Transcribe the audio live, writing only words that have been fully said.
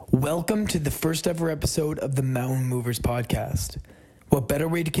Welcome to the first ever episode of the Mountain Movers podcast. What better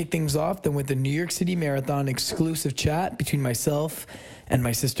way to kick things off than with the New York City Marathon exclusive chat between myself and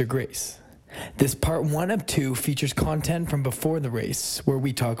my sister Grace. This part 1 of 2 features content from before the race, where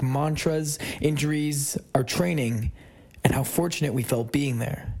we talk mantras, injuries, our training, and how fortunate we felt being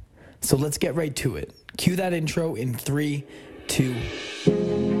there. So let's get right to it. Cue that intro in 3, 2,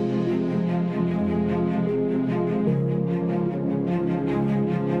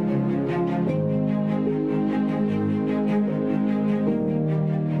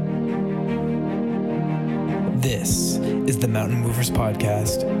 This is the Mountain Movers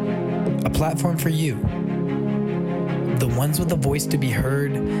Podcast, a platform for you, the ones with a voice to be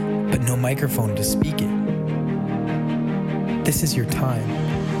heard, but no microphone to speak it. This is your time,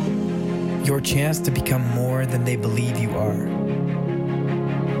 your chance to become more than they believe you are,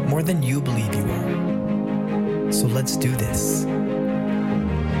 more than you believe you are. So let's do this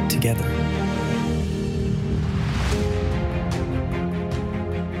together.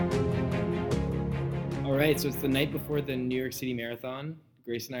 All right, so it's the night before the New York City Marathon.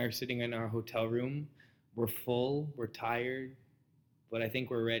 Grace and I are sitting in our hotel room. We're full, we're tired, but I think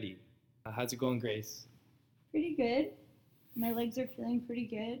we're ready. How's it going, Grace? Pretty good. My legs are feeling pretty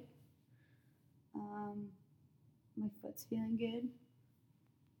good. My foot's feeling good.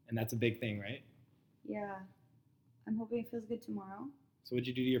 And that's a big thing, right? Yeah. I'm hoping it feels good tomorrow. So what'd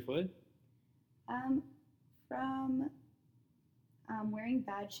you do to your foot? From wearing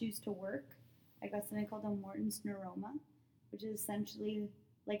bad shoes to work, I got something called a Morton's neuroma, which is essentially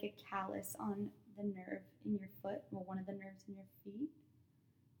like a callus on the nerve in your foot, well, one of the nerves in your feet.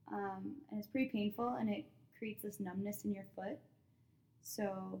 And it's pretty painful, and it creates this numbness in your foot.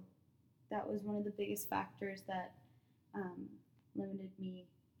 So that was one of the biggest factors that limited me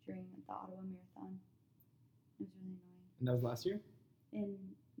during the Ottawa Marathon. It was really annoying. And that was last year? In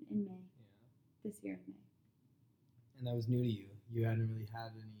May. Yeah. This year in May. And that was new to you. You hadn't really had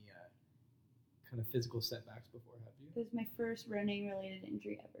any kind of physical setbacks before, have you? It was my first running-related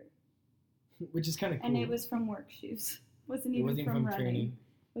injury ever. Which is kind of cool. And it was from work shoes. It wasn't even from running. Training.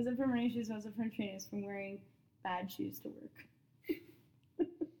 It wasn't from running shoes, it wasn't from training, it was from wearing bad shoes to work.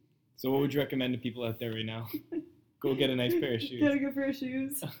 So what would you recommend to people out there right now? Go get a nice pair of shoes. Get a good pair of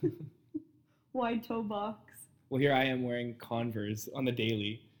shoes. Wide toe box. Well, here I am wearing Converse on the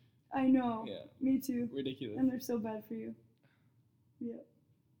daily. I know. Yeah. Me too. Ridiculous. And they're so bad for you. Yeah.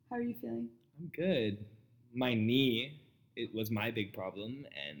 How are you feeling? I'm good. My knee, it was my big problem,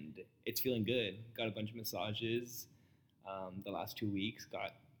 and it's feeling good. Got a bunch of massages the last 2 weeks.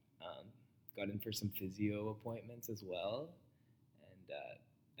 Got in for some physio appointments as well. And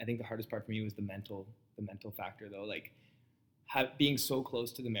I think the hardest part for me was the mental factor, though. Like being so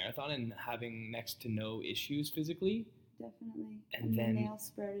close to the marathon and having next to no issues physically. Definitely. And then the nail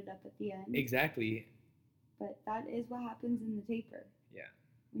sprouted up at the end. Exactly. But that is what happens in the taper. Yeah.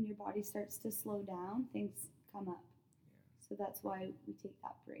 When your body starts to slow down, things come up. Yeah. So that's why we take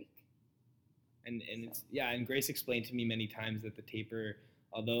that break. And it's and Grace explained to me many times that the taper,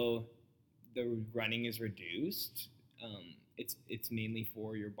 although the running is reduced, it's mainly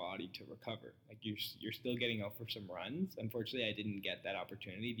for your body to recover. Like you're still getting out for some runs. Unfortunately, I didn't get that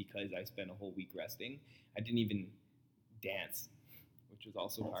opportunity because I spent a whole week resting. I didn't even dance, which was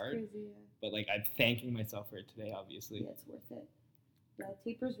also hard. Crazy, yeah. But like I'm thanking myself for it today, obviously. Yeah, it's worth it. Yeah,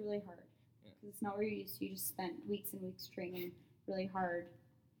 taper's really hard because it's not where you're used to. You just spent weeks and weeks training really hard,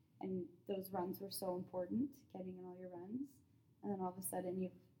 and those runs were so important, getting in all your runs, and then all of a sudden you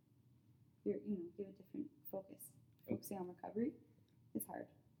have a different focus, focusing on recovery. It's hard.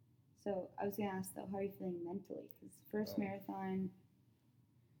 So I was gonna ask though, how are you feeling mentally? Because first marathon,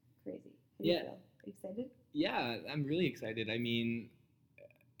 crazy. How do you feel? Excited? Yeah, I'm really excited. I mean,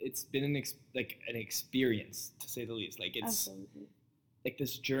 it's been an experience to say the least. Like it's. Absolutely. Like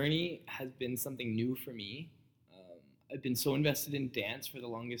this journey has been something new for me. I've been so invested in dance for the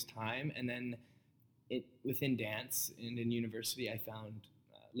longest time, and then within dance and in university, I found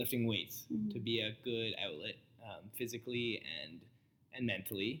lifting weights to be a good outlet physically and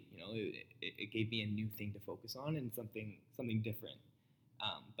mentally. You know, it gave me a new thing to focus on and something different.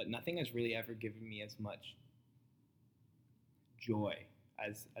 But nothing has really ever given me as much joy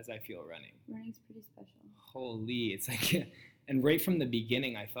as I feel running. Running's pretty special. Holy, it's like. And right from the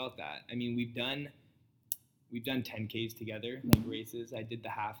beginning, I felt that. I mean, we've done 10Ks together, like races. I did the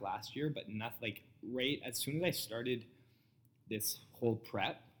half last year, but nothing like right as soon as I started this whole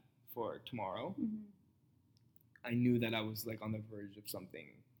prep for tomorrow, I knew that I was like on the verge of something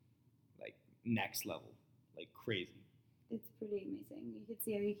like next level, like crazy. It's pretty amazing. You could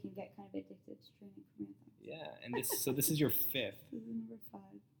see how you can get kind of addicted to training for marathons. Yeah, and this is your fifth. This is number 5.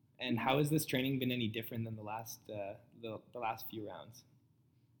 And how has this training been any different than the last few rounds?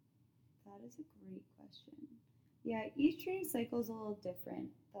 That is a great question. Yeah, each training cycle is a little different.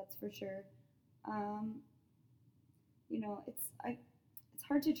 That's for sure. It's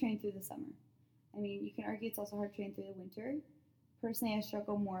hard to train through the summer. I mean, you can argue it's also hard to train through the winter. Personally, I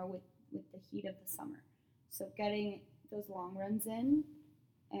struggle more with the heat of the summer. So getting those long runs in,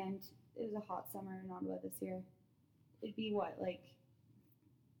 and it was a hot summer in Ottawa this year. It'd be like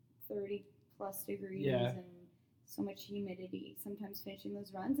 30 plus degrees and so much humidity. Sometimes finishing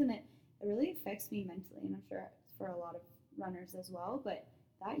those runs, and it really affects me mentally, and I'm sure it's for a lot of runners as well. But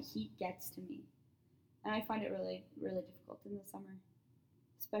that heat gets to me, and I find it really, really difficult in the summer,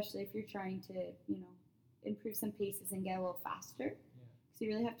 especially if you're trying to, improve some paces and get a little faster. So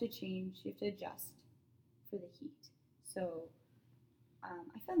you really have to change. You have to adjust for the heat. So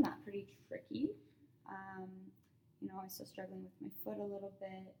I found that pretty tricky. I was still struggling with my foot a little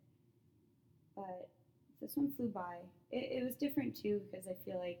bit, but this one flew by. It was different too because I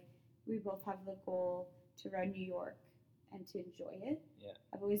feel like we both have the goal to run New York and to enjoy it. Yeah.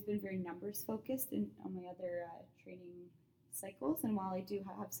 I've always been very numbers focused on my other training cycles, and while I do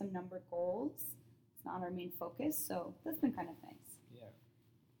have some number goals, it's not our main focus, so that's been kind of nice. Yeah.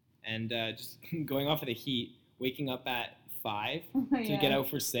 And just going off of the heat, waking up at 5 to get out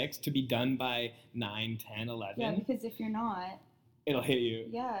for 6, to be done by 9, 10, 11. Yeah, because if you're not, it'll hit you.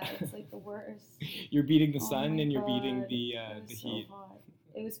 Yeah, it's like the worst. You're beating the sun and you're God, beating the so heat. Hot.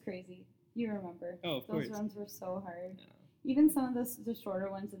 It was crazy. You remember. Oh, of course. Those runs were so hard. Yeah. Even some of the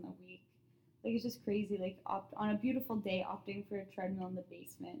shorter ones in the week. Like, it's just crazy. Like, on a beautiful day, opting for a treadmill in the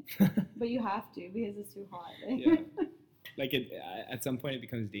basement. But you have to because it's too hot. Yeah. Like, at some point, it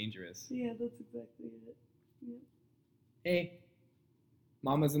becomes dangerous. Yeah, that's exactly it. Yeah. Hey,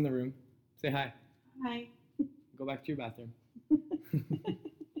 Mama's in the room. Say hi. Hi. Go back to your bathroom.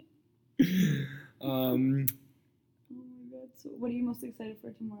 Oh my God. So what are you most excited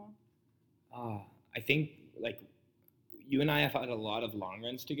for tomorrow? I think, you and I have had a lot of long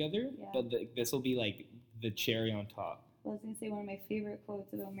runs together, but this will be, the cherry on top. Well, I was going to say one of my favorite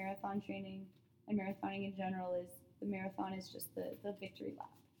quotes about marathon training and marathoning in general is the marathon is just the victory lap.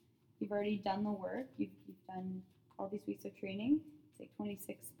 You've already done the work. You've done all these weeks of training. It's like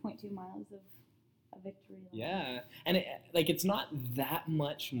 26.2 miles of a victory lap. Yeah, and it's not that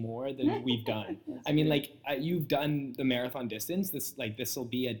much more than we've done. I mean, you've done the marathon distance. This will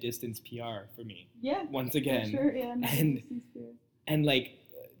be a distance PR for me. Yeah. Once again. For sure. Yeah. And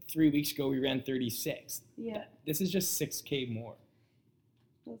 3 weeks ago we ran 36. Yeah. This is just 6K more.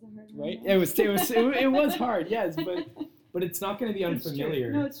 Wasn't hard. Right? It was hard. Yes, but it's not going to be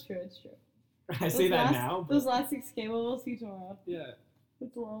unfamiliar. No, it's true. I say that now. Those last 6K, we'll see tomorrow. Yeah.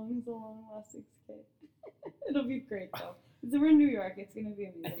 It's a long last 6K. It'll be great though. So we're in New York. It's gonna be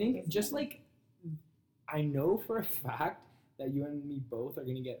amazing. I think I know for a fact that you and me both are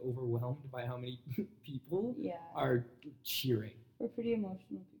gonna get overwhelmed by how many people are cheering. We're pretty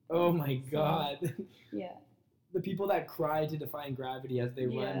emotional people. Oh my God. Yeah. The people that cry to Defying Gravity as they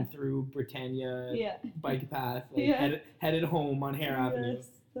run through Britannia bike path, headed home on Hare Avenue.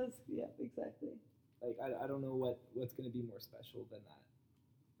 Yeah, exactly. I don't know what's gonna be more special than that.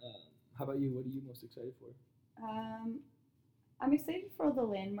 How about you? What are you most excited for? I'm excited for all the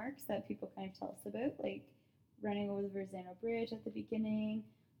landmarks that people kind of tell us about, like running over the Verrazano Bridge at the beginning.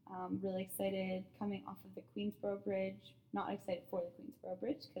 Really excited coming off of the Queensboro Bridge. Not excited for the Queensboro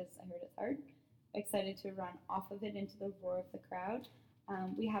Bridge because I heard it's hard. Excited to run off of it into the roar of the crowd.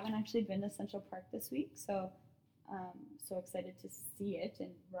 We haven't actually been to Central Park this week, so excited to see it and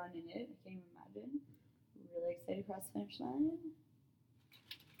run in it. I can't even imagine. Really excited across the finish line.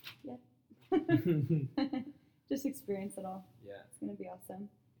 Yeah. Just experience it all. Yeah. It's going to be awesome.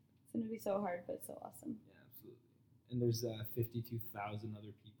 It's going to be so hard, but so awesome. Yeah, absolutely. And there's 52,000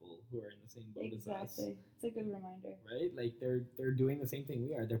 other people who are in the same boat as us. Exactly. It's a good reminder. Right? They're doing the same thing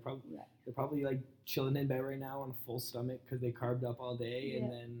we are. They're probably chilling in bed right now on a full stomach because they carved up all day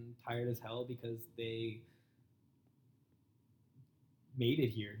and then tired as hell because they made it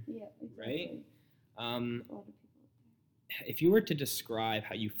here. Yeah, exactly. Right? A lot of people. If you were to describe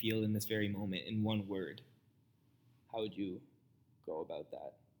how you feel in this very moment in one word, how would you go about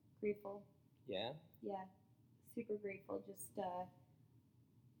that? Grateful. Yeah? Yeah. Super grateful just,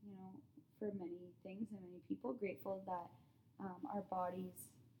 for many things and many people. Grateful that our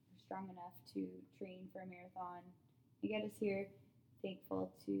bodies are strong enough to train for a marathon and get us here.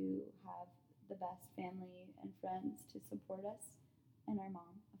 Thankful to have the best family and friends to support us. And our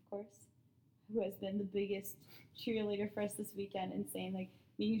mom, of course, who has been the biggest cheerleader for us this weekend and saying,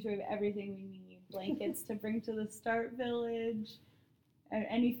 making sure we have everything we need. Blankets to bring to the start village,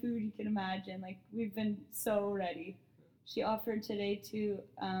 any food you can imagine. Like, we've been so ready. She offered today to,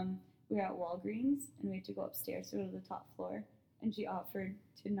 we were at Walgreens and we had to go upstairs to go to the top floor. And she offered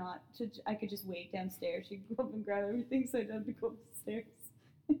I could just wait downstairs. She'd go up and grab everything so I didn't have to go upstairs.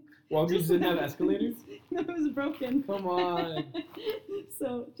 Walgreens didn't have escalators? No, it was broken. Come on.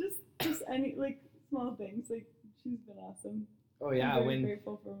 So just any, like, small things. Like, she's been awesome. Oh yeah, I'm very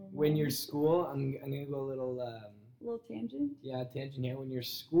grateful for my mom. when your school, I'm gonna go a little little tangent. Yeah, tangent here. When your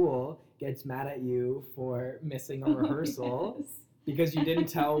school gets mad at you for missing a rehearsal Yes. because you didn't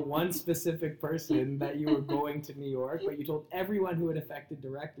tell one specific person that you were going to New York, but you told everyone who it affected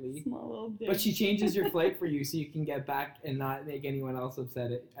directly. Small little dick. But she changes your flight for you so you can get back and not make anyone else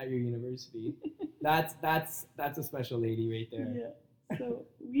upset at your university. That's a special lady right there. Yeah. So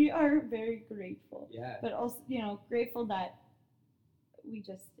we are very grateful. Yeah. But also, grateful that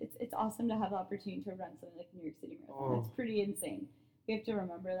it's awesome to have the opportunity to run something like New York City Marathon. Oh. It's pretty insane. We have to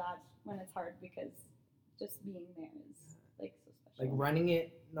remember that when it's hard, because just being there is like so special. Like running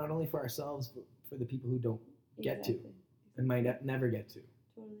it not only for ourselves but for the people who don't get to Exactly. and might never get to.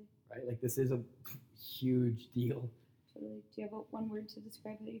 Totally. Right? Like this is a huge deal. Totally. Do you have one word to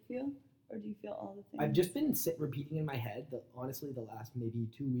describe how you feel? Or do you feel all the things? I've just been repeating in my head honestly the last maybe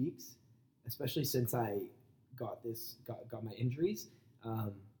 2 weeks, especially since I got my injuries.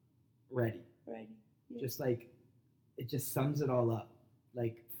 Ready. Ready. Yeah. Just like it just sums it all up.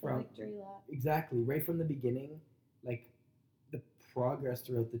 Like from victory lap. exactly right from the beginning, like the progress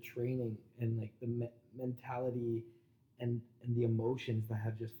throughout the training and like the mentality and the emotions that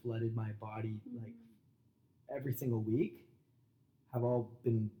have just flooded my body like every single week have all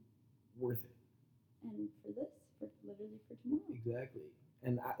been worth it. And literally for tomorrow. Exactly.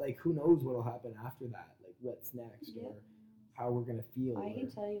 And like who knows what'll happen after that? Like what's next Yeah. or how we're gonna feel. I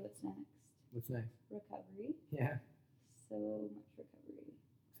can tell you what's next. What's next? Recovery. Yeah. So much recovery.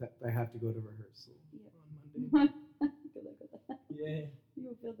 Except I have to go to rehearsal Yeah. on Monday. Good luck with that. Yeah. You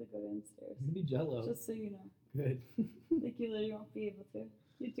won't be able to go downstairs. I'm gonna be jello. Just so you know. Good. Like, you literally won't be able to.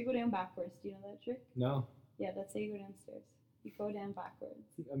 You have to go down backwards. Do you know that trick? No. Yeah, that's how you go downstairs. You go down backwards.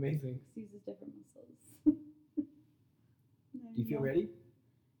 Amazing. It uses different muscles. Do you feel ready?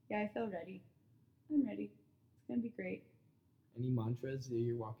 Yeah, I feel ready. I'm ready. It's gonna be great. Any mantras that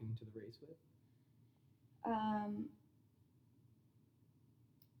you're walking into the race with?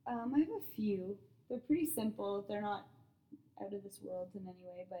 I have a few. They're pretty simple. They're not out of this world in any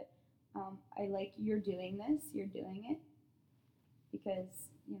way, but I like, you're doing this, you're doing it, because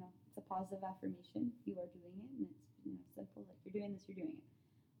it's a positive affirmation. You are doing it, and it's simple. Like, you're doing this, you're doing it.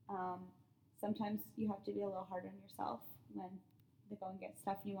 Sometimes you have to be a little hard on yourself when the going gets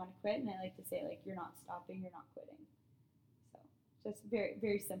tough and you want to quit. And I like to say, like, you're not stopping, you're not quitting. So just very,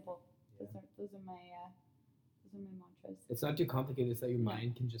 very simple. Yeah. Those are my mantras. It's not too complicated. It's that your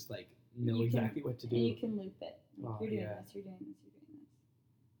mind can just like know You can- exactly what to do. And you can loop it. Like, Oh, you're doing yeah. this, you're doing this, you're doing this.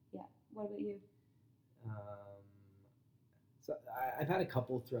 Yeah. What about you? So I've had a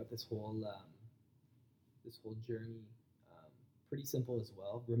couple throughout this whole journey. Pretty simple as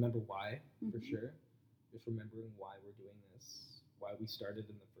well. Remember why, for Mhm. sure. Just remembering why we're doing this, why we started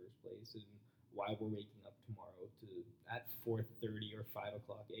in the first place, and why we're waking up tomorrow at 4:30 or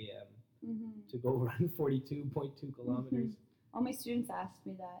 5:00 a.m. Mm-hmm. to go run 42.2 kilometers. All my students asked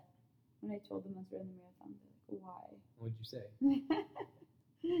me that when I told them I was running the marathon. They're like, why? What'd you say?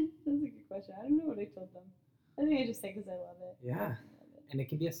 That's a good question. I don't know what I told them. I think I just said because I love it. Yeah. I love it. And it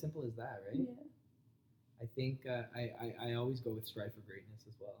can be as simple as that, right? Yeah. I think I always go with strive for greatness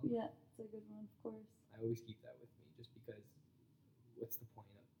as well. Yeah, it's a good one, of course. I always keep that with me just because what's the point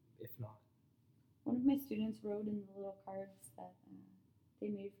of if not? One of my students wrote in the little cards that they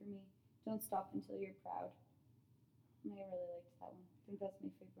made for me, don't stop until you're proud. And I really liked that one. I think that's my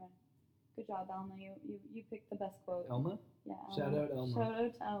favorite one. Good job, Alma. You picked the best quote. Elma? Yeah. Shout out Elma. Shout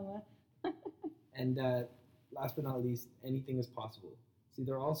out to Alma. And last but not least, anything is possible. See,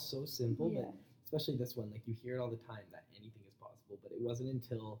 they're all so simple, Yeah. but especially this one, like you hear it all the time that anything is possible. But it wasn't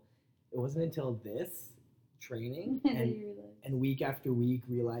until this training That and you realize. and week after week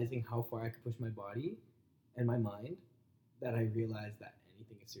realizing how far I could push my body and my mind that I realized that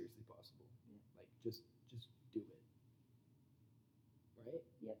anything is seriously possible. Yeah. Like just do it. Right?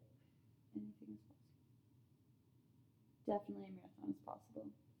 Yep. Anything is possible. Definitely a marathon is possible.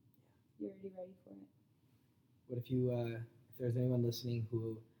 You're already ready for it. What if if there's anyone listening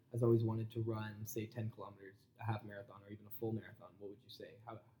who has always wanted to run, say 10 kilometers, a half marathon or even a full marathon, what would you say?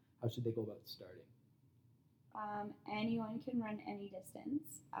 How should they go about starting? Anyone can run any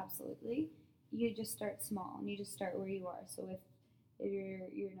distance, absolutely. You just start small and you just start where you are. So if you're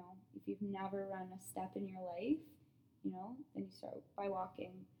if you've never run a step in your life, Then you start by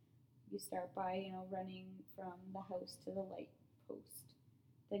walking. You start by, running from the house to the light post.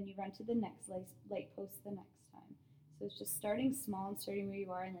 Then you run to the next light post the next time. So it's just starting small and starting where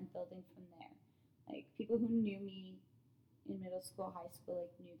you are and then building from there. Like, people who knew me in middle school, high school,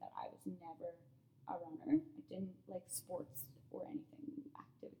 knew that I was never a runner. I didn't like sports or anything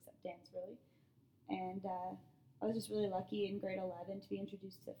active except dance, really. And I was just really lucky in grade 11 to be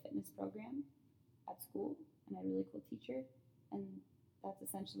introduced to a fitness program at school, and I had a really cool teacher. And that's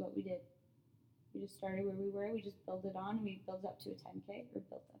essentially what we did. We just started where we were. We just built it on. And we built up to a 10K, and it was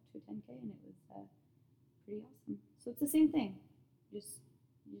pretty awesome. So it's the same thing. You just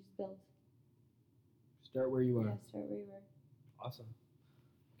build. Start where you are. Yeah, start where you were. Awesome.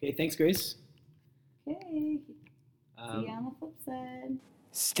 Okay, thanks, Grace. Okay. See you on the flip side.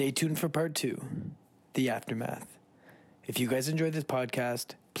 Stay tuned for part 2, the aftermath. If you guys enjoyed this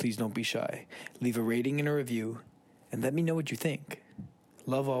podcast, please don't be shy. Leave a rating and a review, and let me know what you think.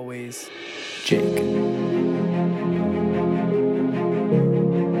 Love always, Jake.